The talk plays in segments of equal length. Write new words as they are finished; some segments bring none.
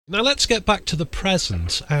Now let's get back to the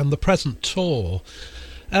present and the present tour.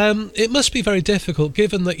 It must be very difficult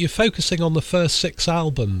given that you're focusing on the first 6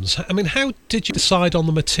 albums. I mean, how did you decide on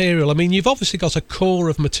the material? I mean, you've obviously got a core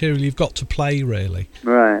of material you've got to play, really.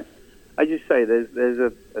 Right. I just say there's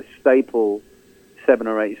a staple 7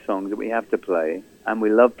 or 8 songs that we have to play, and we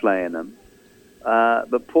love playing them.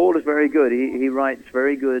 But Paul is very good. He writes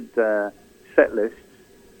very good set lists.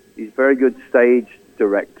 He's a very good stage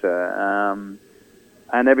director.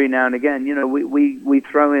 And every now and again, you know, we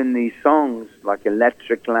throw in these songs like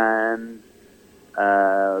Electric Land.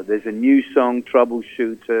 There's a new song,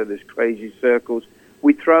 Troubleshooter. There's Crazy Circles.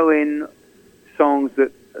 We throw in songs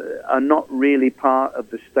that are not really part of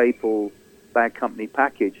the staple Bad Company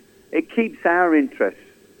package. It keeps our interests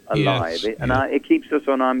alive, Yes, it keeps us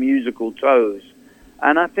on our musical toes.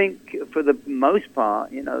 And I think for the most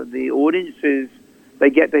part, you know, the audiences, they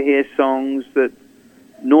get to hear songs that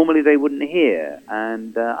normally they wouldn't hear,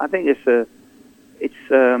 and I think it's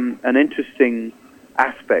an interesting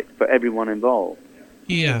aspect for everyone involved.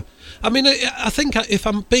 Yeah. I mean, I think, if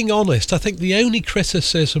I'm being honest, I think the only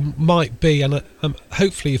criticism might be, and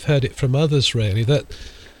hopefully you've heard it from others really, that,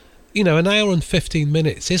 you know, an hour and 15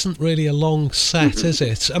 minutes isn't really a long set, is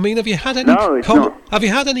it? I mean, have you had any No, it's not. Have you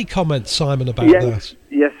had any comments, Simon, about that?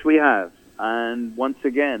 Yes, we have. And once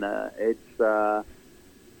again,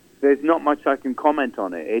 there's not much I can comment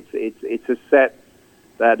on it. It's a set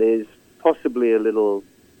that is possibly a little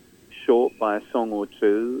short by a song or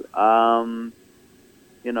two.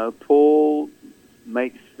 You know, Paul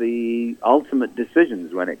makes the ultimate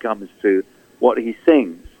decisions when it comes to what he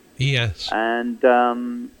sings. Yes. And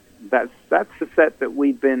that's the set that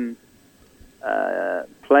we've been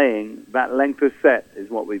playing. That length of set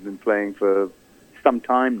is what we've been playing for some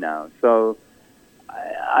time now. So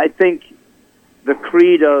I think the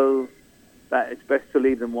credo that it's best to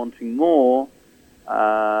leave them wanting more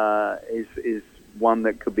is one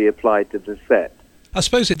that could be applied to the set. I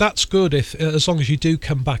suppose that's good if, as long as you do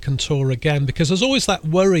come back and tour again, because there's always that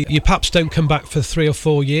worry you perhaps don't come back for 3 or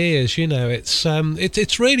 4 years. You know, it's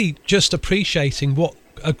really just appreciating what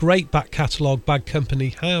a great back catalogue Bad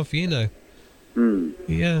Company have. You know. Mm.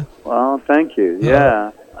 Yeah. Well, thank you.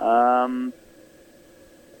 Yeah.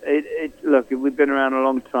 Look, we've been around a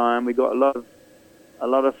long time. We got a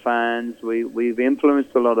lot of fans. We've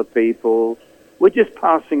influenced a lot of people. We're just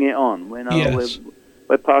passing it on. You know, Yes.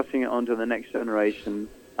 we're passing it on to the next generation,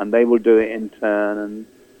 and they will do it in turn. And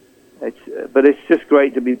but it's just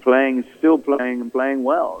great to be still playing and playing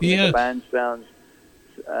well. Yeah. The band sounds.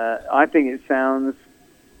 I think it sounds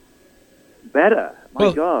better.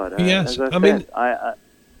 My God. Yes. As I mean, said,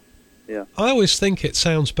 yeah. I always think it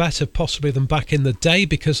sounds better possibly than back in the day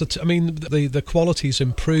because, the quality's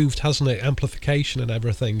improved, hasn't it? Amplification and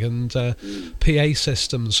everything, and PA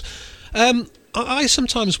systems. I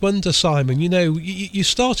sometimes wonder, Simon, you know, you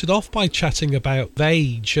started off by chatting about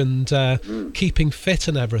age and keeping fit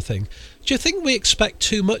and everything. Do you think we expect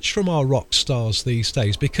too much from our rock stars these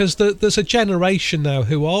days? Because there's a generation now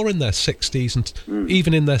who are in their 60s and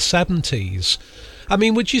even in their 70s. I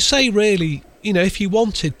mean, would you say really, you know, if you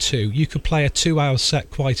wanted to, you could play a 2-hour set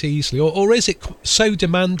quite easily? Or is it so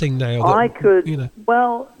demanding now that, I could, you know...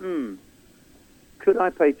 Well, could I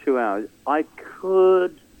play 2 hours? I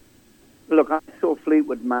could... Look, I saw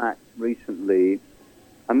Fleetwood Mac recently,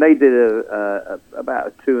 and they did about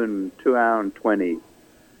a 2 hour and 20.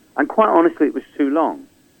 And quite honestly, it was too long.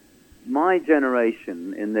 My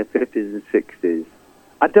generation in their 50s and 60s,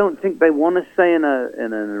 I don't think they want to stay in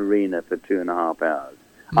an arena for 2.5 hours.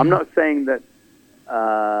 I'm not saying that.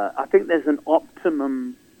 I think there's an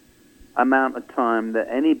optimum amount of time that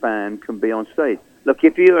any band can be on stage. Look,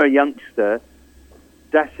 if you're a youngster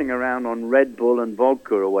dashing around on Red Bull and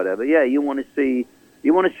vodka or whatever, yeah, you want to see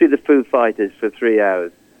the Foo Fighters for 3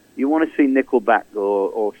 hours. You want to see Nickelback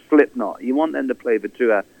or Slipknot. You want them to play for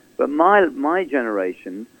 2 hours. But my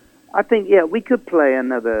generation, I think, yeah, we could play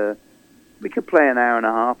an hour and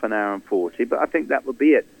a half, an hour and 40, but I think that would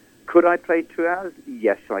be it. Could I play 2 hours?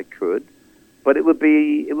 Yes, I could, but it would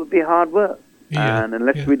be hard work. Yeah, and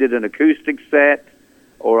unless we did an acoustic set,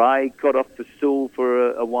 or I got off the stool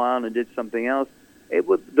for a while and did something else,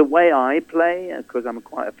 the way I play, because I'm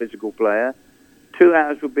quite a physical player, 2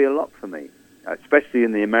 hours would be a lot for me, especially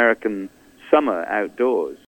in the American summer outdoors.